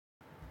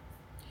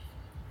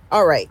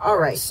All right. All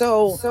right.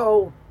 So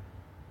So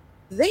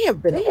they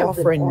have been they have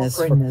been offering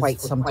this for offering this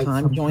quite for some quite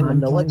time. some Join the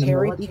time. Join the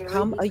military, military,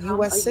 become a become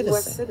U.S. a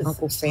U.S. citizen. citizen.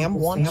 Uncle Sam Uncle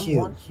wants Sam you,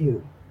 wants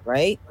you,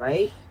 right?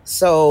 right?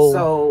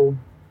 So So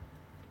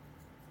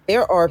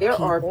there are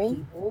there are people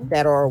people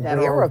that are that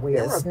are aware of aware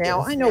this. of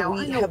Now, this. I know Now,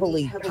 I we know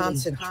we heavily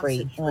heavily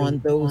concentrate on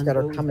concentrate those on that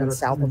are those that coming are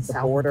south coming of the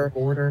south of the border.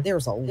 border.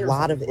 There's a There's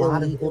a lot of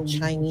lot of illegal illegal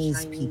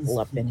Chinese people Chinese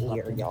up in people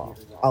up here, in here, y'all.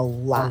 A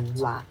y'all. A lot.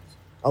 lot.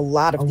 A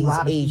lot A of these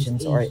lot of these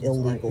Asians are Asians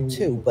are illegal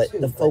too, illegal but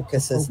the too, but the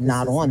focus is focus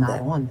not is on not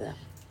them. on them.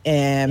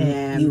 And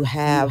you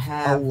And you have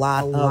a have a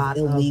lot of lot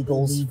of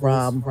illegals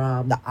illegals from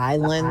the from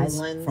the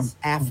islands, from islands,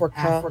 from Africa.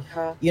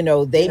 Africa.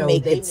 They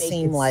make They it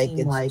make seem it like seem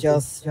it's like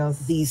it's just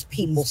just these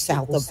people these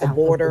south people of the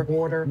south of the border.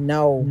 border.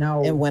 No.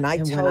 And No. when I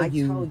And when tell I you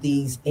tell you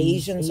these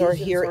these Asians are Asians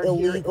here are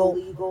here illegal,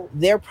 illegal,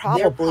 they're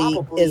they're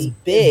probably as probably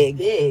as big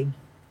big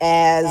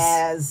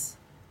as as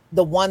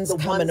the ones the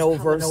coming ones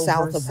over coming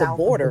over south of the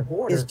south of the border.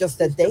 It's border. just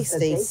It's that they just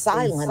that stay they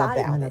stay silent about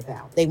silent it.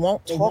 about it. They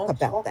won't They talk won't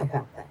about talk that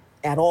about that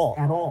at all.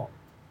 at all.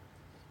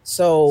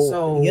 So,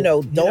 So,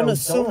 don't don't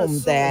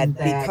assume assume that that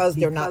because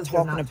they're not because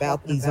they're talking not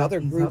about talking these about other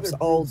these groups, other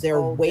oh, groups,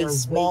 they're oh, way they're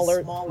way smaller.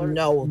 smaller.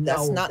 No,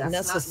 that's No, not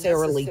that's not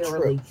necessarily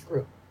true. necessarily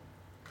true.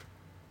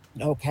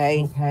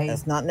 Okay? Okay?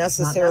 That's not That's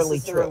not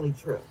necessarily true. necessarily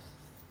true.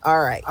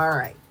 All right. All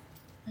right.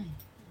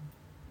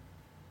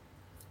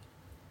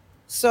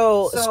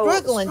 So, So,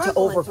 struggling to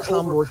struggling to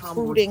overcome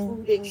overcome recruiting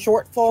recruiting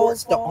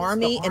shortfalls, the shortfalls,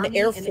 the Army and Army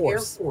Air and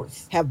Air Force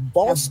Force have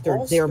have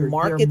bolstered their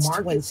bolstered their markets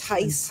to markets to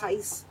entice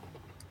entice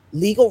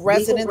legal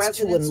legal residents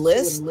to residents to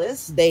enlist.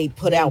 enlist. They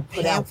put They out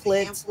put out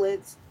pamphlets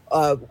pamphlets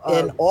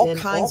in all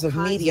in all kinds of kinds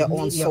media of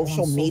on media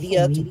on social social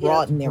media to media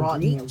to broaden their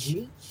broaden their reach.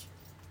 reach.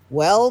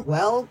 Well,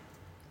 Well,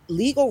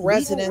 legal legal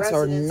residents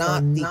are residents are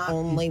not the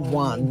not the only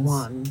only ones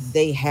ones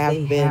they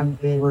they have been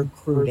have been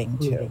recruiting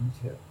to. recruiting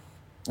to.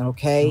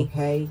 Okay?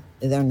 Okay?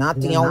 They're not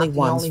They're the only not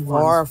the ones, only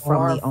ones, far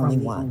from far the only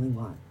from the one. only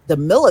one. The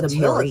The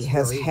military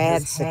has military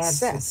has had had success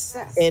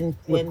success in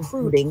in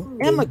recruiting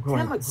recruiting immigrants,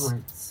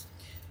 immigrants,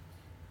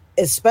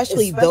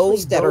 especially especially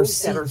those that are those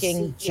that are seeking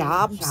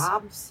seeking jobs,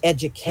 jobs,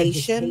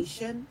 education,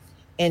 education,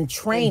 and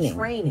and training,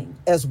 training,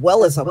 as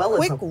well as as a well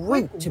as quick a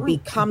quick route to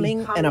route to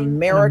becoming an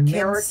becoming an American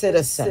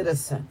American citizen.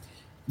 citizen.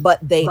 But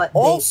they But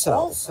they also,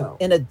 also,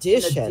 in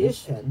in addition,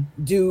 addition,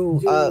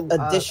 do do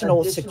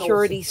additional additional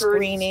security security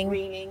screening,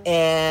 screening,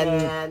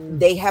 and and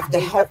they have to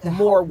they have help to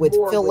help more with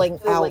more with filling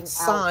out filling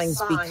out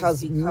signs signs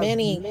because because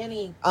many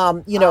many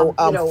forms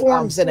and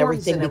forms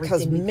everything, and because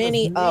everything, because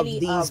many of many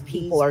these of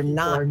people these are people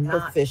not are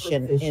not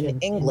proficient in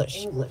proficient in English.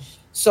 English.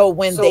 So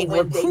when So they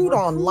when they recruit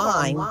recruit online,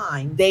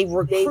 online, they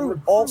they recruit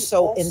recruit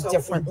also in also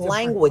in different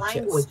different languages.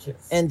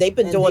 languages. And they've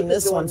been And they've doing been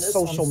this on doing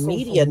this on social social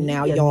media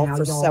now, media y'all, now,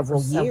 for y'all, for several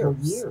several years.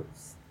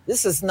 years.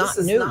 This is This not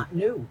is new. not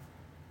new.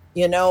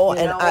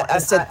 And I And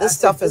said, I this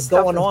said stuff this is stuff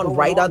going is on going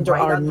right on under right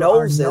our under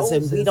our noses,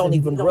 and we noses, don't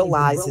and we even don't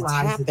even realize it's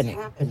realize it's happening.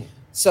 happening.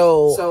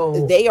 So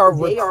So they are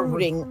they are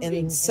recruiting in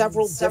recruiting in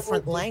several several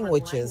different different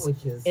languages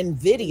languages in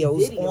in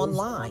videos videos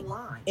online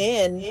online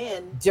in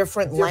in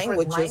different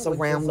different languages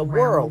around languages the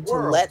around the world to world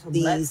let to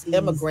let these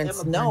these immigrants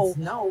immigrants know,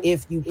 know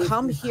if you if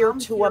come you here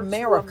come to here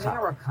to America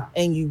America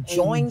and you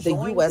and you join the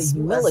join the U.S.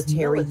 U.S.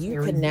 military, you military,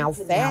 can you now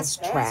can now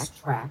fast track fast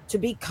track to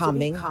to becoming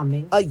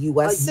becoming a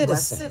a U.S.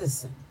 U.S. citizen.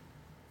 citizen.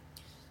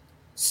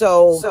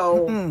 So,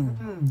 So,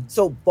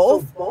 so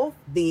so both both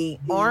the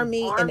the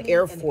Army and Army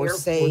Air and Force Air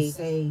Force say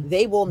say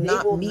they will they not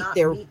will meet not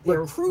their meet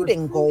their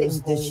recruiting recruiting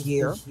goals this goals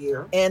year, this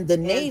year, and the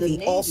and the Navy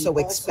Navy also also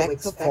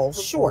expect to fall expect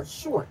to fall short.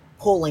 short.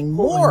 Pulling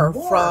Pulling more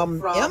more from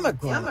from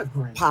immigrant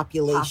immigrant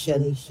population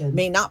population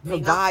may not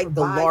may not provide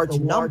the provide the large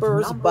large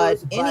numbers, but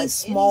numbers, any but any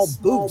small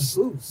small boost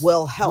boost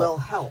will help. will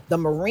help. The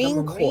The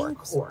Marine Corps Marine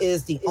Corps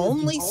is the is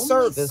the only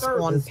only service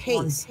on service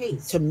on pace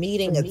pace to to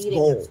meeting its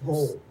meeting its goals.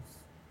 goals.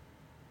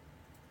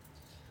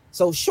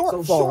 So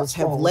So shortfalls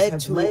have shortfalls led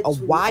have to led a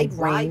to a wide wide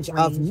range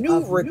of range new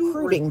of new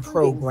recruiting recruiting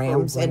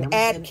programs and programs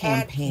ad and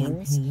ad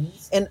campaigns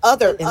campaigns and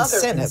other and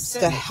other incentives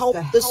to incentives help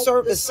to the help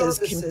the services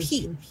services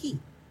compete compete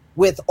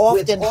with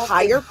with often often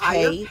higher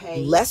higher pay,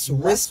 pay, less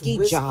less risky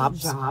risky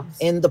jobs jobs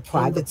in the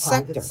in the private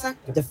private sector.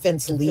 sector.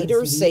 Defense Defense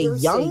leaders say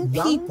leaders say young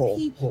young people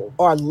people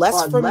are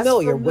less are less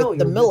familiar with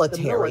the familiar with the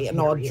military and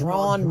are military and are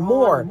drawn drawn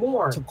more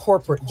more to to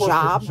corporate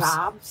corporate jobs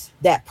jobs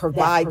that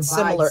that provide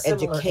provide similar similar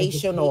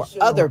education or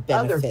education other or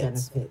other benefits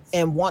benefits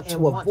and want to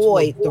and want to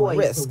avoid the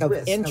avoid the risk of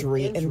risk of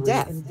injury and injury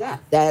death and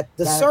death that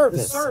the that the service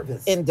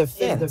service in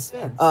in defense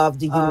defense of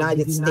the of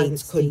the United United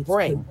States could States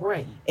could bring.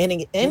 bring. And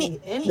in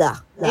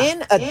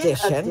In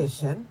addition,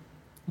 addition,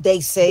 they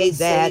say they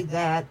say that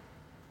that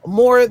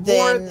more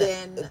more than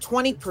than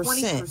 20%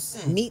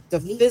 20% meet the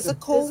meet the physical,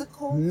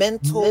 physical,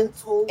 mental,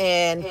 mental,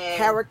 and and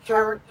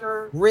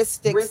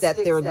characteristics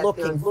that characteristics they're that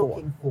they're looking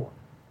for looking for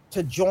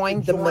to to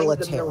join the join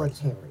the military.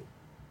 military.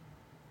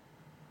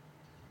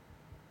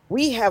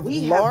 We have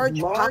We have large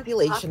large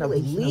population of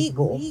population of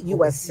legal legal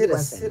U.S.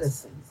 U.S. citizens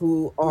citizens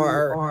who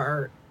who are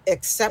are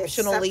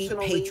exceptionally exceptionally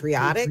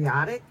patriotic.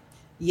 patriotic.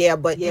 Yeah,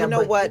 but Yeah, you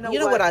know but what? You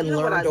know what I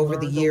what I learned over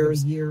the learned over the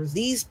years? years?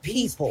 These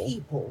These people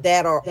people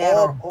that are that all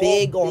are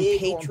all big on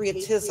big on patriotism,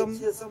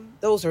 patriotism,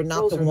 those are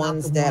not the those are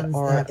not the ones that ones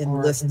are that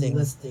are enlisting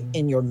enlisting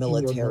in your in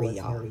your military,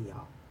 y'all. military,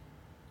 y'all.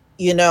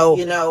 You know,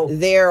 You know,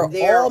 they're they're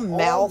all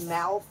all mouth,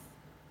 mouth,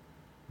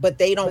 but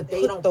they don't but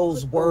they put don't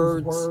those put those words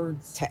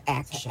words to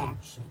to action.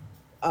 action.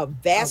 A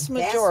A vast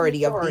vast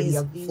majority of majority these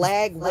of these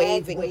flag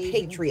flag waving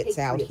waving patriots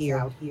out patriots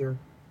here, out here,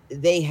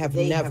 they have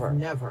they have never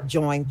never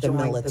joined the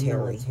joined the military.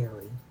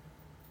 military.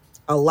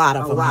 A lot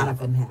of A them lot of haven't.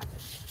 them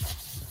haven't.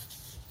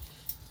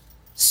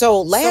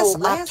 So So last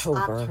last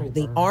October,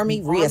 the October, the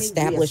Army Army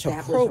reestablished a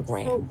reestablished a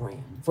program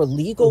program for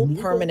for legal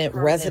legal permanent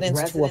permanent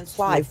residents to residents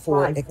to apply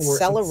for apply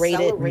for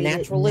accelerated accelerated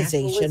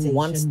naturalization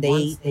once naturalization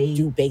once they they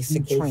do do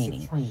basic basic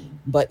training. training.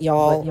 But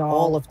But y'all,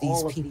 all y'all, of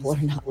these all of people these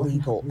are not people are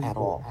not legal at legal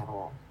all. at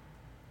all.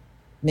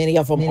 Many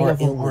of them Many are of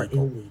them are illegal.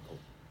 illegal.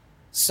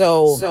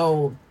 So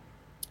So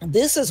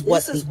this is this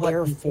what the is what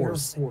Air the Air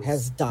Force Force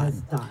has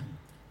has done. done.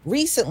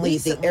 Recently,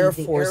 the Recently, Air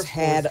the Air Force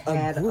Force had a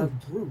had a group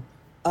group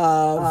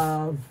of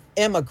of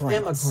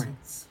immigrants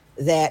immigrants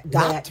that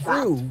got that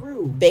got through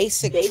through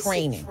basic basic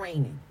training.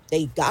 training.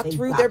 They got They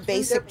through their got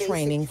through their basic basic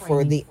training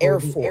for training the for Air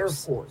the Air Force.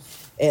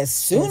 Force. As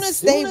soon As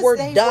as they soon as were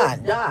they were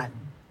done, done,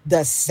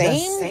 the the same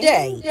same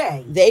day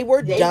day they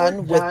were they were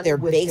done with their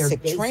done with their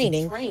basic basic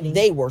training, training,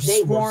 they were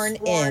they were sworn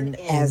sworn in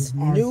in as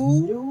as new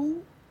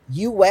new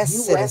U.S.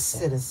 U.S. citizens.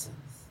 citizens.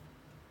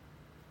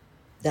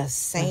 The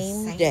The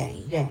same same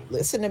day, day.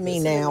 listen to me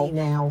Listen to me now,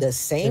 now. the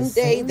The same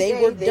day same they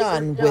were day they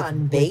were done with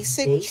done with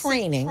basic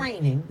basic training,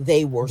 training,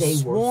 they were they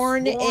were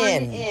sworn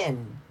sworn in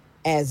in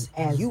as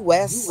as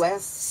U.S.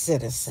 U.S.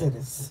 citizens.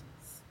 citizens.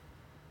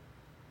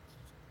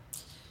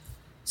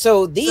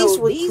 So So these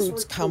these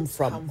recruits come recruits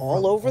from come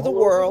all from over the all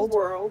over the world.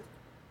 world.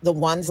 The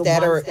ones The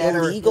that ones are that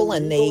are illegal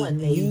and illegal they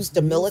and they use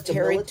the use the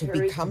military to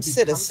military to become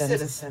become citizens,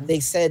 citizens. they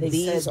said They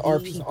these said are these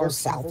people are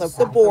south people of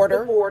the south of the border,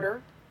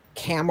 border: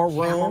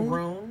 Cameroon,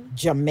 Cameroon,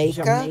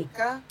 Jamaica,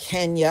 Jamaica,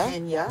 Kenya,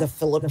 the Kenya,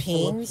 the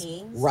Philippines,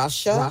 Philippines,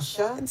 Russia,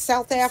 Russia, and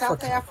South and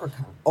South Africa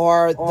Africa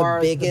are the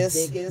are the biggest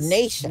biggest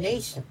nations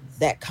nations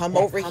that come that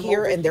over come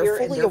here, over and they're here,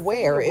 and fully they're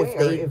fully aware if aware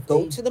they if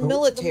go they to the go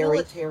to the military,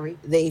 military,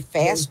 they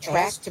they fast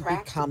track fast to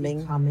track to becoming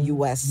becoming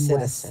U.S.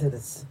 U.S. citizens.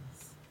 citizens.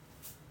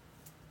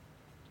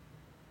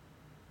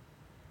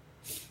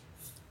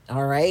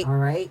 All right. All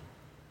right.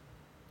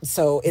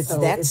 So it's So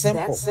that it's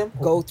that simple.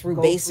 simple. Go through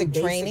Go through basic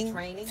basic training,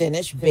 training,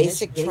 finish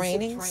finish basic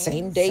basic training.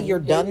 training. Same day you're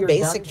Same day done you're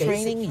done basic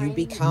basic training, you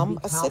training, you become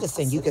a become a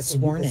citizen. You get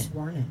citizen. You sworn get in.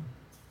 sworn in.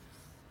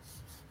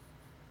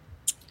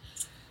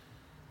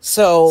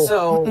 So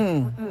So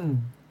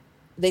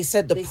they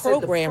said the they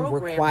said the program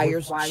program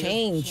requires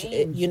requires change.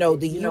 change. The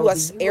The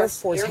U.S. Air U.S.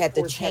 Force Air had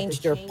to Force had to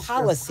change their change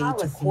their policy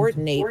to policy to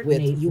coordinate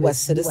with coordinate with U.S.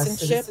 U.S.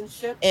 citizenship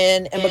citizenship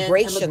and and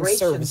immigration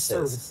immigration services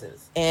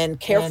services and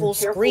and careful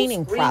careful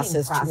screening screening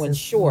process to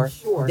process to ensure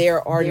ensure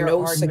there are there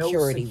no are no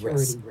security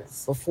security risks.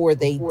 risks. Before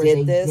they Before did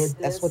they this, did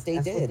that's what this, they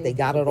that's what did. they They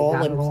got did. it They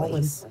all got in it all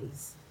in place.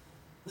 place.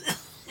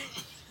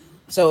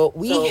 So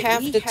we So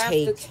have we to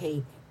have to take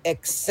take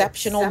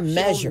exceptional exceptional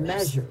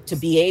measures to measures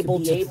be to able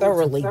be to able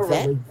to thoroughly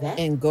vet thoroughly vet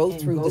and go and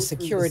through the go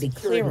through the security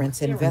security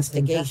clearance clearance investigation,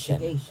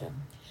 investigation,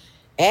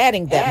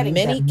 adding that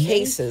adding that many many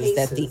cases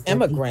that the cases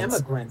that the immigrants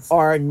immigrants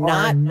are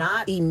are not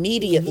not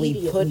immediately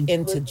put immediately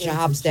into put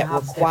into jobs that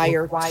jobs that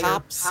require require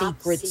top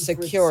top secret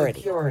secret security.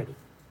 security.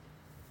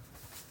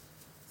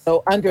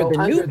 So, under So the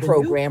new under the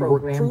new program,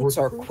 program, recruits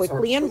are recruits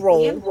are quickly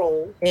quickly enrolled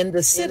enrolled in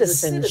the in the citizenship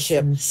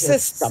citizenship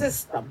system.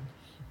 system.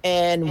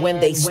 And when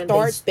they And when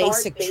they start start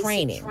basic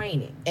basic training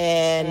training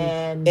and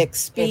and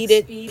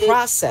expeded expedite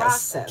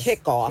process process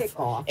kickoff,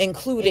 kickoff,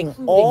 including including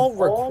all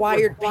all required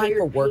required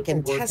paperwork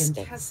and paperwork and testing,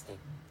 testing.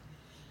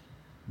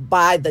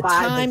 by the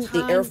By the time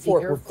the Air time the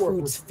Force Air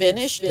Force recruits recruits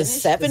finish the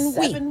finish the 7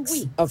 7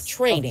 weeks of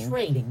weeks of training,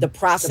 the training,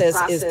 the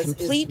process is process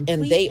is complete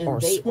and complete they and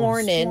are they are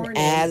sworn in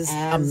sworn in as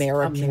as American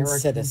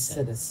American citizens.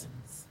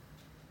 citizens.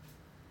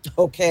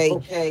 Okay,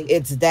 Okay,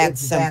 it's that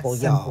it's that simple,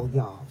 y'all. simple,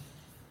 y'all.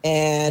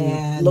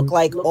 And look And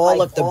like look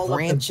all like of the all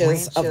of the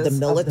branches of the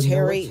branches of the military,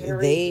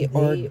 military, they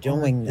are they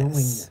are doing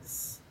doing this.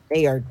 this.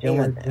 They are They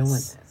are doing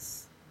doing this.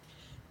 this.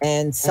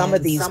 And some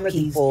of And these some of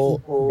these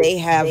people, people, they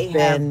they have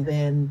have been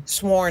been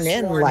sworn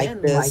in sworn like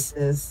in like this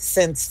this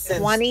since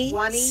since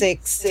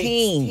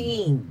 2016.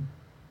 2016.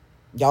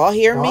 Y'all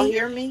hear Y'all me?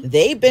 hear me?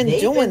 They've been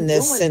They've doing been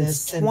this doing since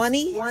this since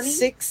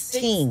 2016.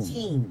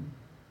 2016.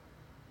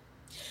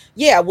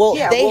 Yeah, well,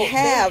 Yeah, they well,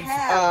 they have,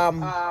 have,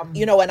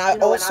 and I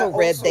and I also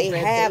read also they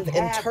read they have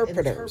have interpreters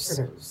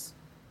interpreters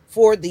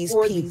for these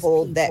for these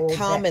people that people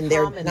come that and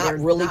they're come and not they're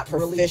really not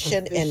really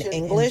proficient in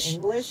proficient in English,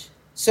 English,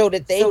 so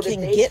that they so that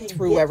can they get can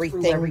through get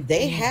through everything.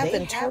 They everything. have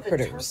They have interpreters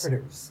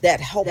interpreters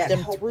that help that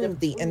them help through them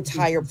the through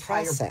the entire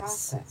entire process.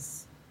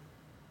 process.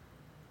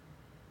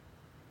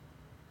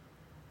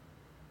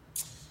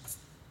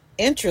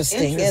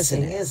 Interesting,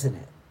 isn't Interesting, it? isn't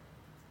it?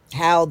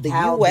 How the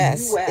How the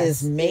U.S. is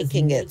U.S. is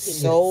making it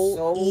making it so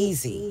so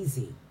easy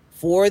easy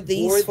for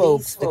these for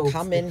these folks to folks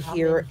come to in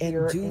come in here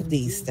and here do and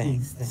these do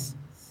these things. things.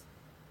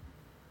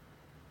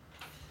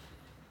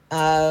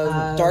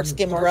 Dark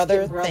Skin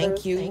Brother,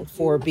 thank you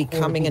for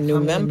becoming a new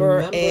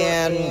member.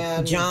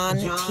 And John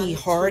T.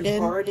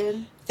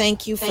 Harden,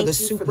 thank you for the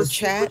super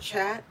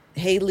chat.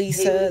 Hey,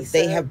 Lisa,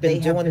 they have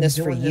been doing this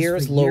for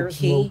years, low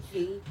key,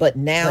 but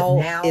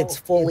now it's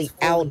fully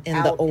out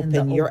in the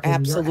open. You're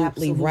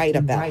absolutely right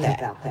about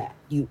that.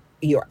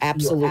 You're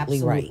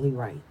absolutely right.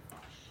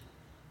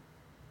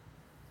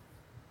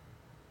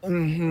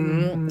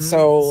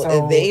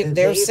 So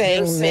they're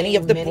saying many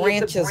of the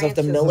branches of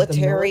the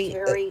military,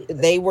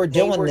 they were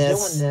doing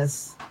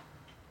this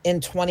in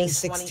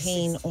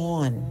 2016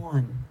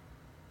 on.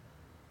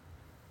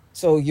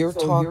 So you're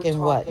talking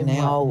what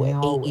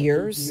now? 8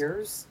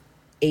 years?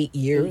 8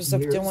 years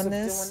of doing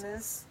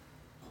this?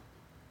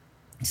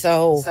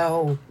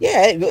 So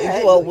yeah,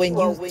 well, when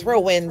you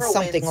throw in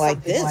something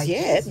like this,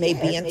 yeah, it may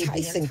be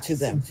enticing to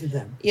them.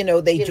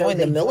 They join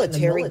the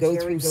military, go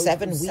through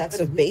 7 weeks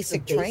of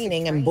basic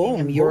training, and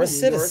boom, you're a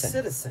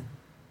citizen.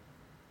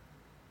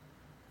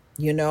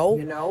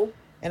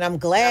 And I'm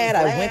glad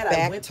I went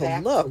back to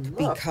look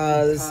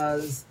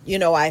because,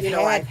 I've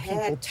had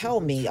people tell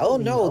me, oh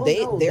no,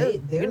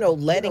 they're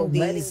letting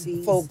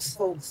these folks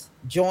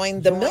join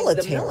the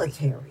military.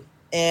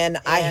 And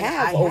I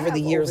have over the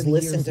years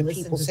listened to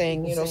people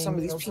saying, some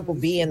of these people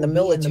be in the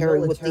military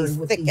with these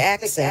thick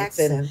accents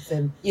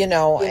and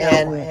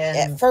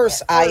at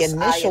first I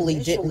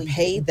initially didn't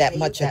pay that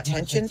much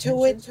attention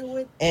to it.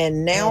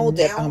 And now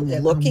that I'm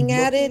looking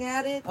at it,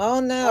 oh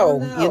no,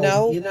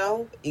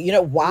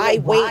 why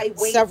wait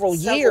several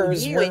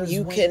years when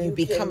you can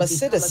become a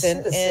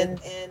citizen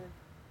in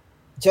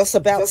just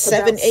about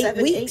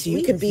 7-8 weeks?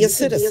 You can be a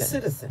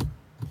citizen.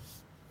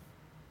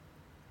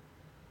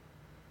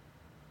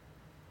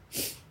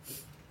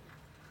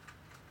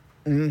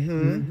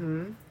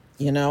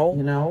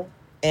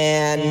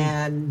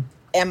 And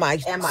am I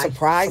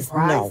surprised?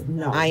 No,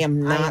 I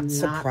am not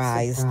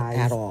surprised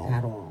at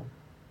all.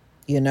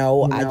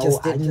 I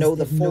just didn't know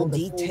the full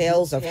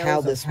details of how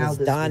this was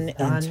done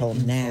until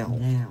now.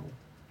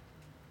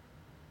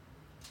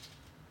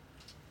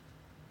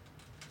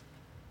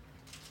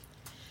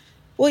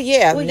 Well,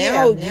 yeah,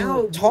 now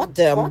you taught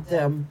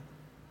them.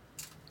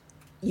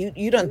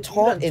 You done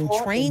taught and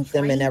trained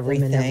them and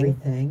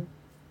everything.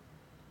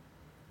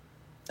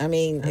 I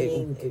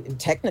mean,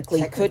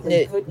 technically, couldn't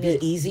it be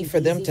easy for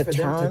them to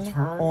turn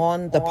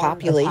on the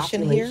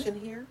population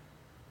here?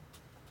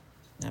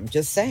 I'm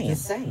just saying.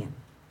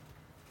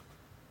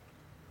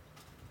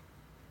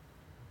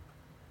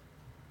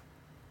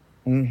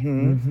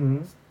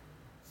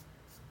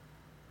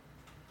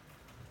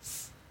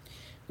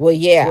 Well,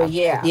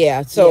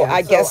 yeah. So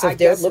I guess if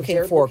they're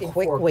looking for a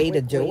quick way to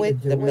do it,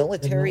 the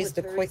military is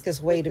the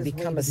quickest way to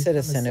become a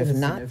citizen. If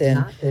not,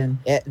 then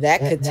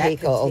that could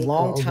take a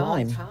long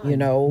time.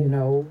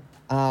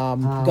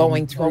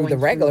 Going through the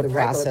regular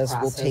process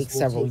will take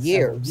several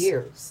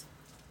years.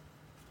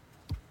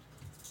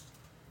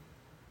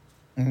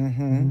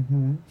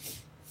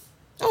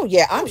 Oh,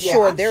 yeah, I'm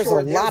sure there's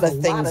a lot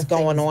of things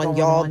going on,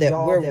 y'all, that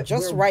we're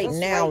just right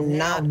now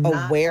not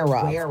aware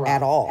of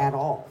at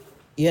all.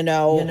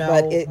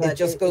 But it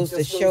just goes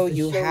to show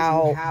you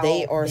how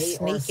they are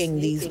sneaking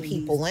these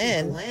people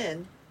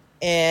in,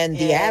 and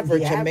the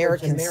average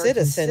American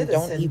citizen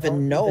don't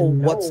even know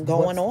what's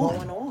going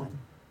on.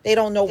 They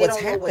don't know what's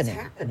happening.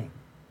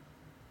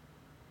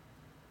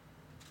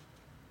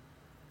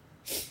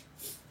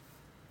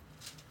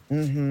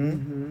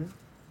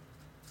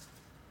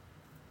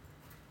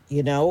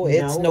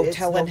 It's no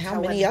telling how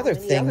many other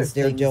things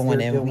they're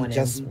doing, and we're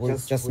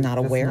just not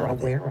aware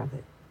of it.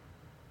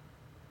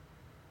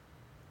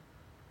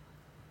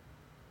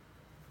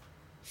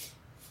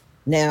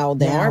 Now,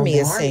 the Army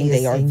is saying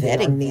they are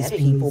vetting these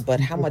people, but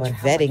how much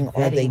vetting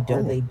are they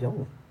doing?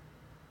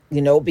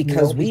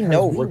 Because we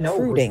know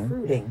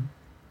recruiting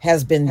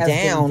has been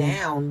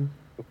down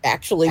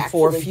actually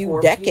for a few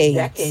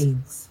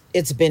decades.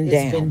 It's been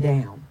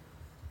down.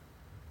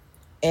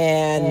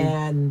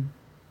 And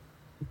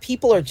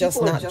people are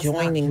just not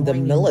joining the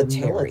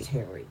military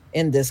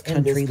in this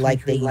country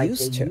like they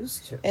used to.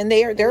 And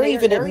they're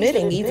even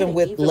admitting, even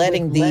with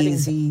letting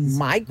these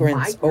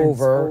migrants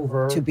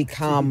over to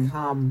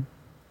become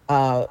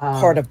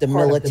part of the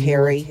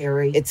military,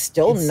 it's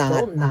still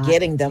not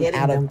getting them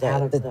out of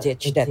the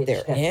ditch that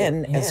they're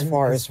in as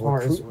far as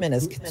recruitment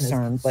is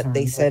concerned. But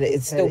they said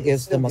it still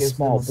gives them a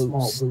small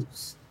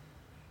boost.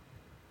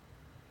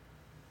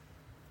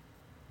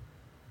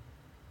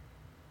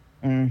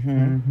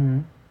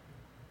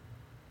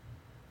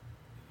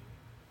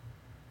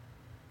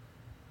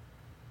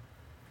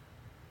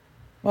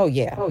 Oh,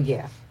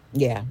 yeah.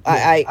 Yeah,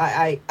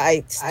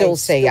 I still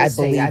say I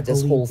believe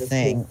this whole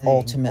thing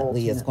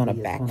ultimately is going to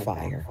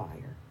backfire,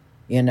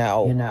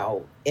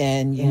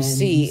 and you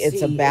see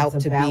it's about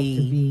to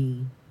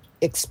be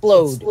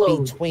explode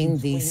between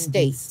these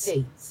states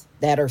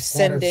that are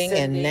sending,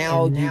 and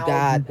now you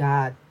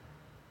got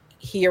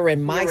here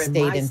in my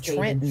state in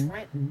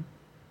Trenton,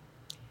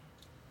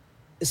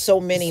 so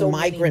many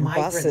migrant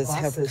buses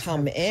have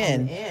come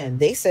in.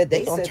 They said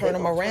they're going to turn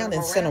them around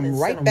and send them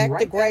right back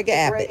to Greg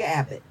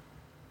Abbott.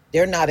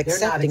 They're not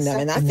accepting them.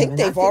 And I think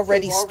they've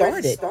already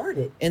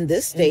started in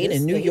this state,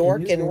 in New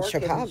York and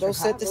Chicago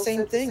said the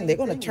same thing. They're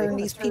going to turn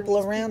these people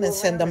around and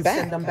send them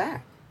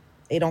back.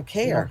 They don't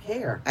care.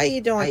 How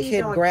you doing,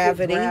 Kid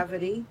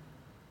Gravity?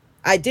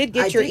 I did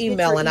get your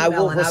email and I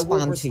will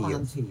respond to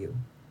you.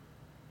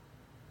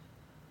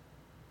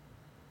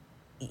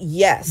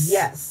 Yes.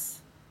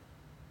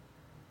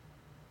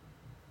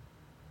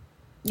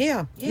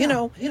 Yeah,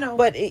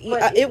 but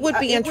it would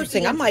be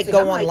interesting. I might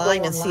go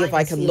online and see if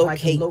I can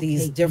locate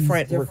these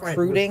different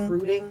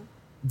recruiting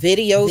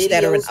videos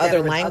that are in other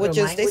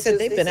languages. They said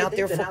they've been out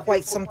there for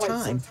quite some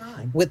time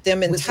with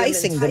them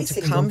enticing them to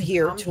come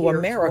here to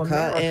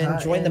America and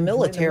join the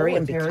military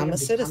and become a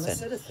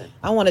citizen.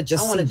 I want to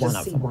just see one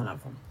of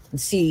them and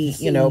see,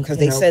 because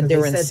they said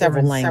they're in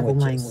several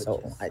languages.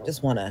 So I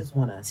just want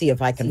to see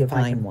if I can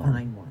find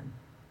one.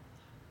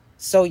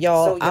 So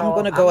y'all, I'm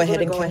going to go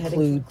ahead and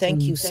conclude.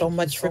 Thank you so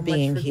much for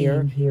being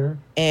here.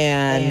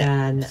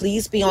 And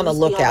please be on the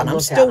lookout. I'm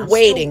still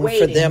waiting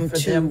for them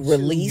to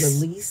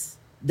release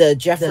the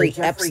Jeffrey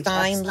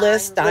Epstein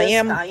list. I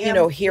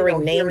am,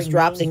 hearing names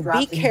dropped. And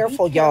be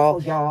careful,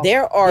 y'all.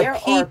 There are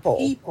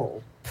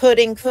people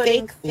putting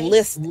fake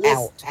lists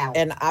out.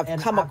 And I've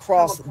come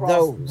across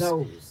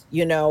those.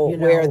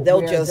 Where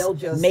they'll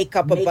just make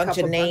up a bunch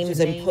of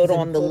names and put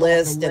on the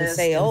list and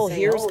say, oh,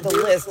 here's the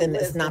list. And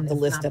it's not the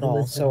list at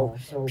all. So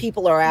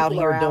people are out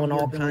here doing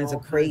all kinds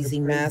of crazy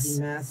mess.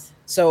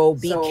 So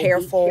be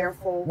careful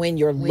when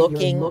you're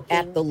looking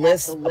at the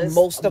list.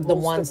 Most of the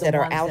ones that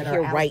are out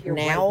here right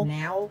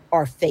now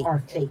are fake.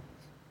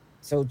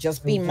 So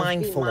just be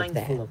mindful of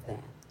that.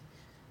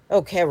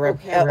 Okay,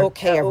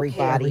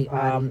 everybody.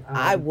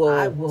 I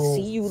will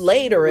see you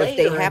later if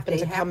they happen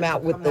to come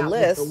out with the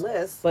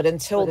list. But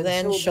until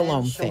then,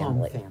 shalom,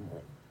 family.